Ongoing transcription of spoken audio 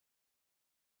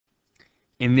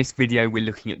In this video, we're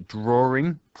looking at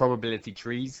drawing probability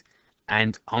trees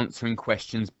and answering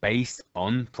questions based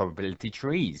on probability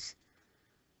trees.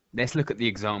 Let's look at the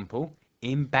example.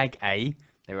 In bag A,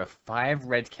 there are 5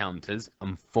 red counters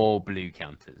and 4 blue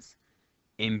counters.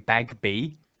 In bag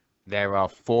B, there are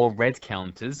 4 red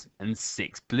counters and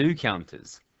 6 blue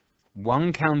counters.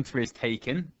 One counter is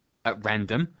taken at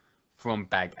random from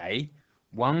bag A.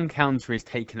 One counter is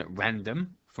taken at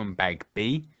random from bag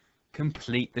B.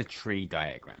 Complete the tree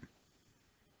diagram.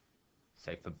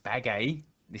 So for bag A,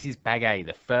 this is bag A.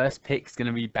 The first pick is going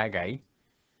to be bag A.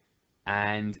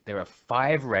 And there are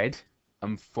 5 red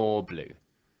and 4 blue.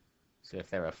 So if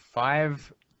there are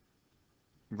 5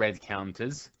 red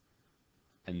counters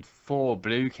and 4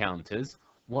 blue counters,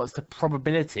 what's the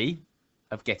probability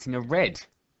of getting a red?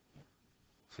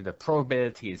 So the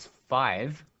probability is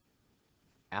 5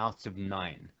 out of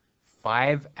 9.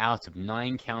 5 out of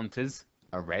 9 counters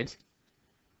are red.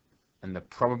 And the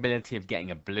probability of getting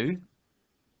a blue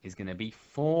is going to be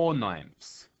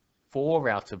 4/9. 4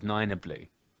 out of 9 are blue.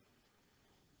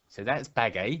 So that's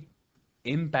bag A.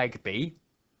 In bag B,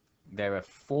 there are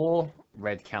 4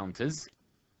 red counters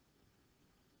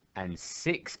and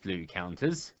 6 blue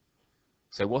counters.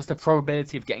 So what's the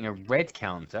probability of getting a red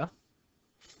counter?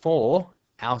 4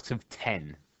 out of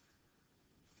 10.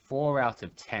 4 out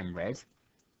of 10 red.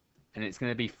 And it's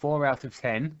going to be 4 out of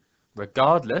 10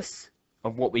 regardless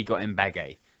of what we got in bag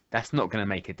A. That's not going to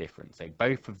make a difference. So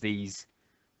both of these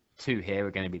two here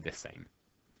are going to be the same.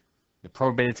 The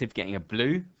probability of getting a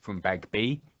blue from bag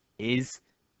B is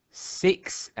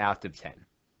 6 out of 10.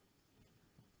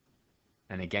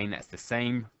 And again, that's the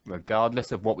same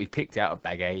regardless of what we picked out of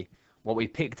bag A. What we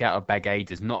picked out of bag A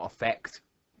does not affect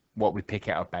what we pick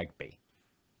out of bag B.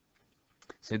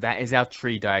 So that is our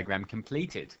tree diagram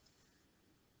completed.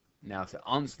 Now to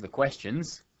answer the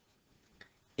questions,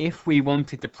 if we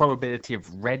wanted the probability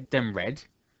of red then red,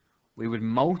 we would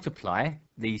multiply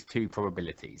these two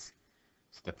probabilities.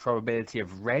 So the probability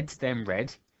of red then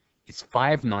red is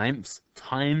 5/9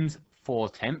 times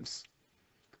 4/10.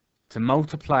 To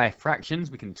multiply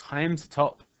fractions, we can times the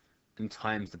top and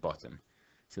times the bottom.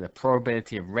 So the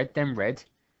probability of red then red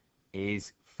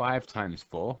is 5 times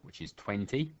 4, which is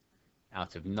 20,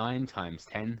 out of 9 times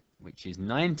 10, which is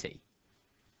 90.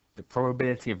 The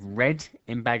probability of red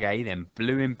in bag A, then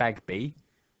blue in bag B,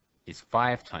 is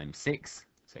 5 times 6,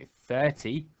 so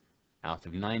 30 out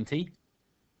of 90.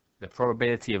 The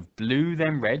probability of blue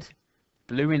then red,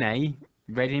 blue in A,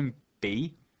 red in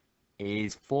B,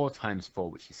 is 4 times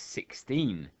 4, which is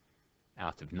 16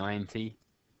 out of 90.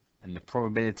 And the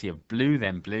probability of blue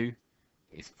then blue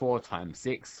is 4 times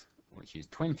 6, which is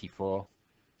 24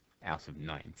 out of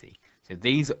 90. So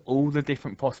these are all the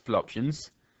different possible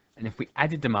options. And if we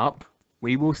added them up,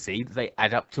 we will see that they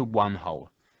add up to one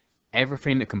whole.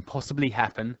 Everything that can possibly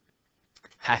happen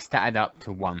has to add up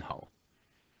to one whole.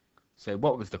 So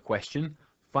what was the question?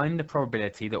 Find the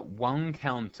probability that one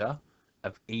counter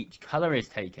of each color is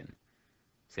taken.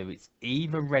 So it's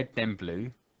either red then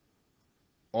blue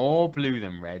or blue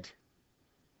then red.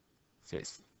 So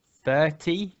it's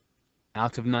 30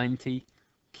 out of 90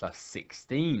 plus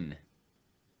 16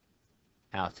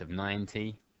 out of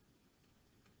 90.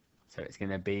 So it's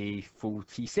going to be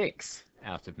 46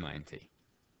 out of 90.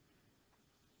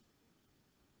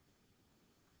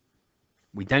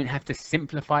 We don't have to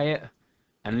simplify it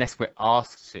unless we're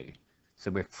asked to. So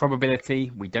with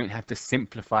probability, we don't have to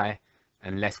simplify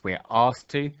unless we're asked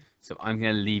to. So I'm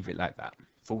going to leave it like that,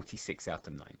 46 out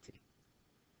of 90.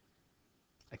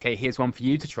 Okay, here's one for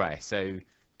you to try. So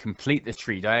complete the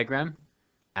tree diagram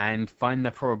and find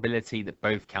the probability that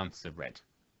both counters are red.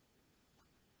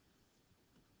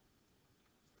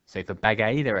 So for bag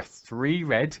A, there are 3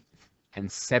 red and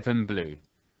 7 blue.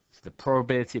 So the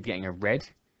probability of getting a red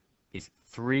is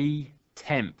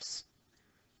 3/10.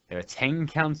 There are 10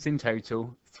 counters in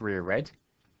total, 3 are red.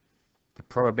 The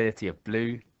probability of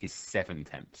blue is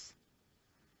 7/10.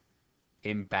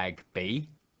 In bag B,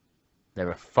 there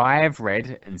are 5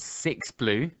 red and 6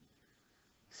 blue.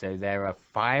 So there are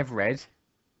 5 red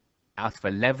out of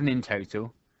 11 in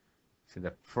total. So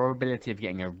the probability of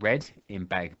getting a red in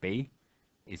bag B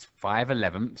is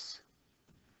 5/11.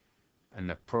 And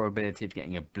the probability of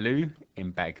getting a blue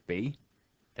in bag B,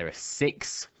 there are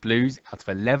 6 blues out of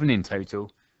 11 in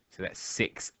total, so that's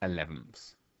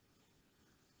 6/11.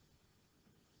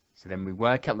 So then we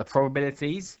work out the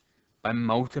probabilities by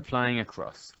multiplying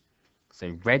across.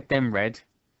 So red then red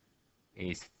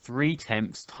is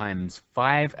 3/10 times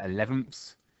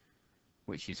 5/11,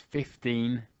 which is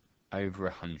 15 over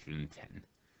 110.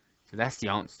 So that's the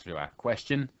answer to our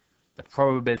question. The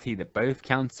probability that both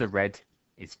counters are red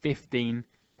is 15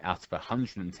 out of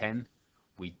 110,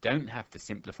 We don't have to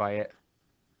simplify it.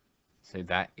 So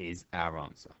that is our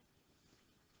answer.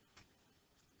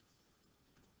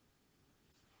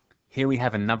 Here we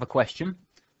have another question.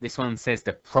 This one says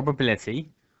the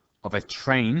probability that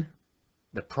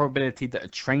a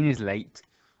train is late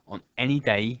on any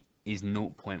day is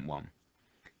 0.1.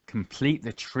 Complete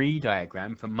the tree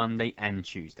diagram for Monday and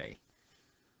Tuesday.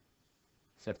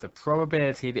 So if the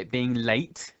probability of it being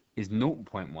late is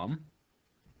 0.1,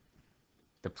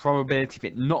 the probability of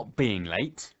it not being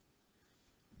late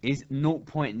is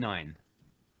 0.9.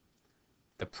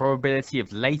 The probability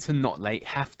of late and not late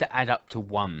have to add up to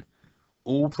 1.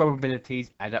 All probabilities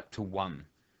add up to 1.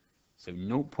 So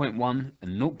 0.1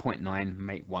 and 0.9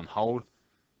 make one whole.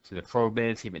 So the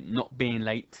probability of it not being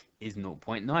late is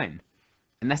 0.9.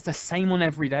 And that's the same on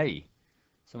every day.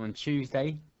 So on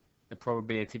Tuesday, the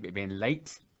probability of it being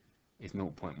late is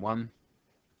 0.1.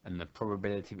 And the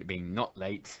probability of it being not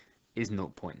late is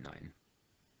 0.9.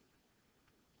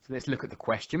 So let's look at the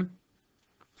question.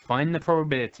 Find the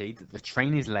probability that the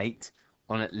train is late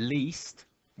on at least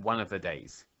one of the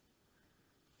days.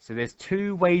 So there's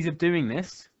two ways of doing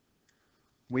this.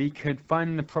 We could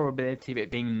find the probability of it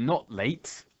being not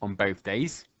late on both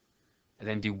days, and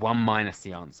then do 1 minus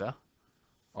the answer.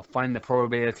 Or find the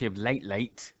probability of late,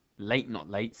 late, late, not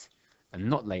late, and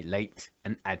not late, late,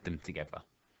 and add them together.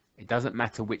 It doesn't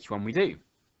matter which one we do.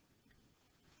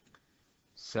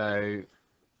 So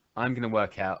I'm going to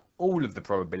work out all of the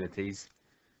probabilities.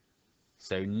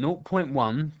 So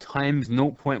 0.1 times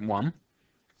 0.1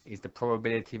 is the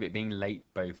probability of it being late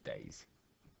both days.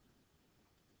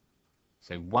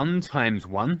 So 1 times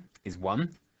 1 is 1.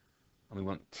 And we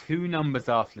want 2 numbers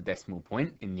after the decimal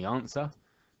point in the answer,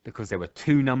 because there were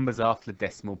 2 numbers after the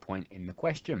decimal point in the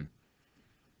question.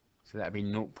 So that would be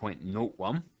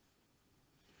 0.01.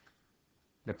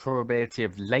 The probability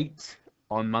of late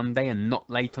on Monday and not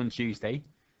late on Tuesday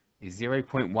is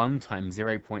 0.1 times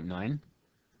 0.9,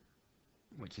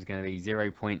 which is going to be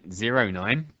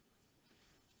 0.09.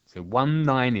 So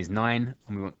 9 is 9,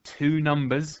 and we want 2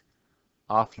 numbers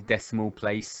after decimal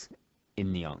place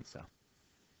in the answer.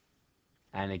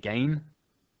 And again,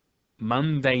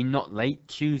 Monday not late,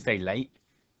 Tuesday late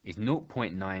is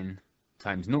 0.9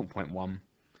 times 0.1,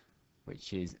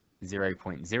 which is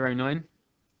 0.09.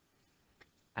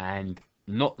 And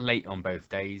not late on both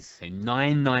days, so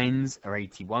 9 9s are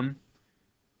 81.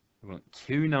 We want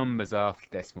 2 numbers after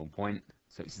decimal point,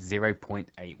 so it's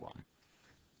 0.81.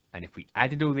 And if we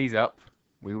added all these up,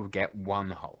 we will get 1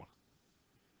 whole.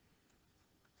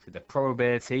 So the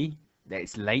probability that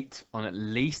it's late on at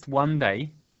least one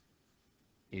day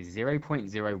is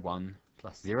 0.01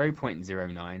 plus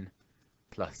 0.09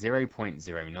 plus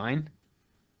 0.09,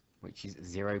 which is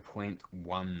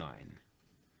 0.19.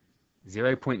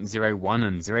 0.01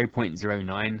 and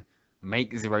 0.09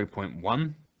 make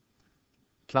 0.1,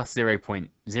 plus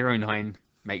 0.09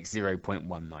 makes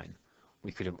 0.19.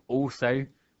 We could have also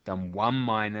done 1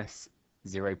 minus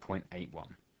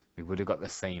 0.81. We would have got the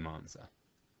same answer.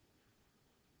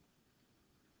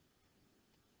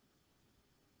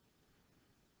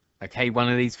 Okay, one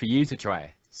of these for you to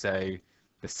try. So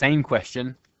the same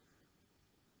question,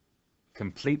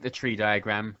 complete the tree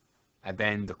diagram, and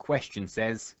then the question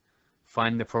says,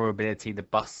 find the probability the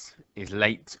bus is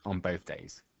late on both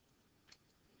days.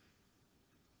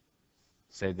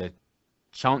 So the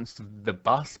chance of the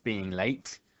bus being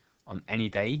late on any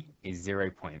day is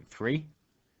 0.3.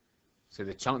 So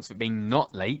the chance of it being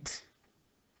not late,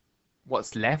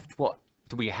 what's left? What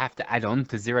do we have to add on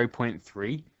to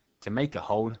 0.3 to make a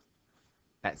whole?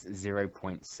 That's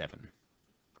 0.7.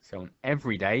 So on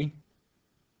every day,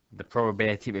 the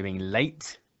probability of it being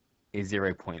late is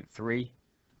 0.3.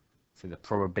 So the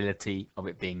probability of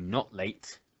it being not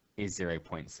late is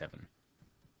 0.7.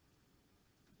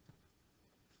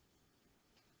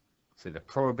 So the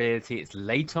probability it's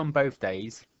late on both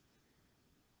days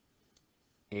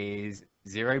is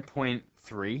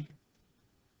 0.3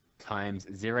 times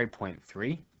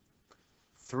 0.3.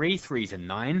 3 3s are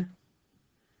 9.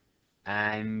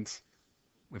 And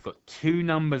we've got 2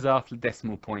 numbers after the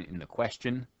decimal point in the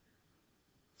question.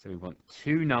 So we want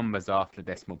 2 numbers after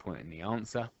the decimal point in the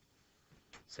answer.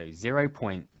 So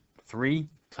 0.3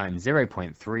 times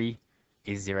 0.3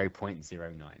 is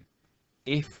 0.09.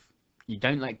 If you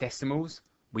don't like decimals,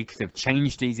 we could have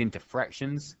changed these into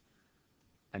fractions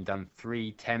and done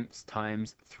 3/10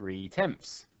 times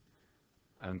 3/10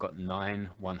 and got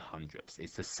 9/100.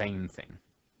 It's the same thing.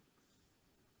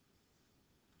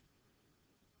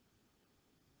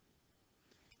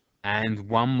 And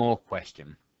one more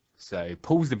question. So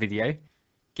pause the video,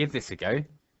 give this a go,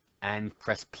 and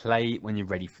press play when you're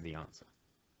ready for the answer.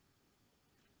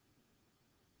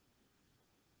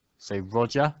 So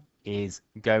Roger is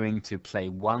going to play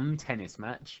 1 tennis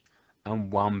match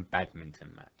and 1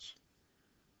 badminton match.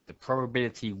 The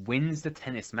probability wins the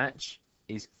tennis match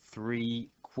is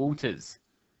 3/4.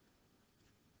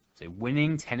 So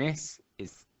winning tennis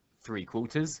is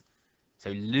 3/4. So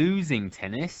losing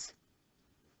tennis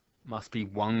must be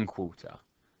 1/4.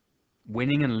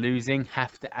 Winning and losing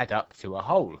have to add up to a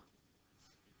whole.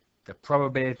 The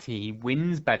probability he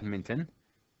wins badminton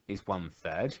is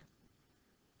 1/3.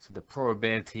 So the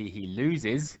probability he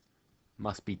loses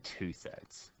must be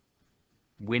 2/3.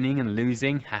 Winning and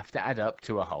losing have to add up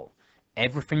to a whole.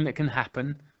 Everything that can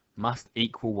happen must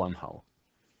equal one whole.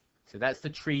 So that's the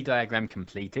tree diagram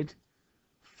completed.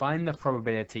 Find the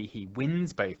probability he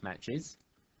wins both matches.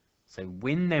 So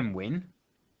win then win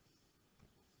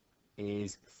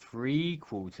is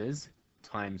 3/4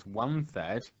 times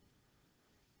 1/3.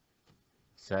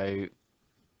 So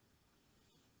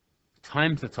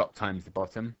times the top times the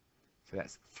bottom. So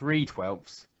that's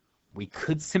 3/12. We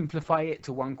could simplify it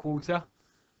to 1/4,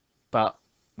 but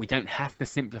we don't have to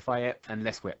simplify it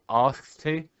unless we're asked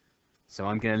to. So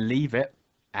I'm going to leave it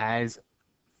as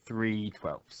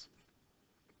 3/12.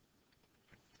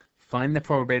 Find the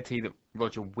probability that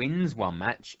Roger wins one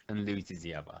match and loses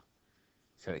the other.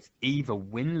 So it's either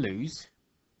win-lose.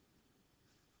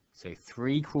 So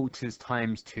 3/4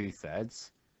 times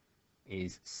 2/3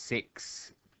 is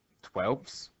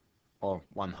 6/12, or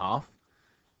 1/2.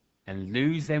 And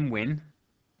lose then win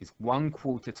is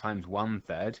 1/4 times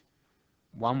 1/3.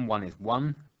 1 is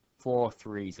 1, 4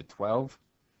 3s are 12.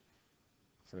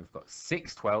 So we've got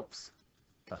 6/12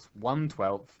 plus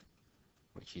 1/12,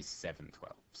 which is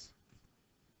 7/12.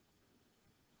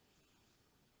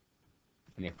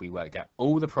 And if we worked out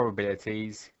all the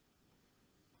probabilities,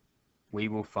 we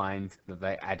will find that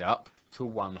they add up to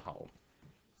one whole.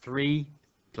 3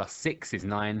 plus 6 is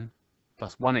 9,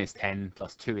 plus 1 is 10,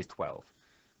 plus 2 is 12.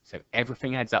 So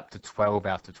everything adds up to 12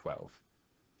 out of 12.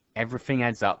 Everything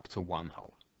adds up to one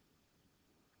whole.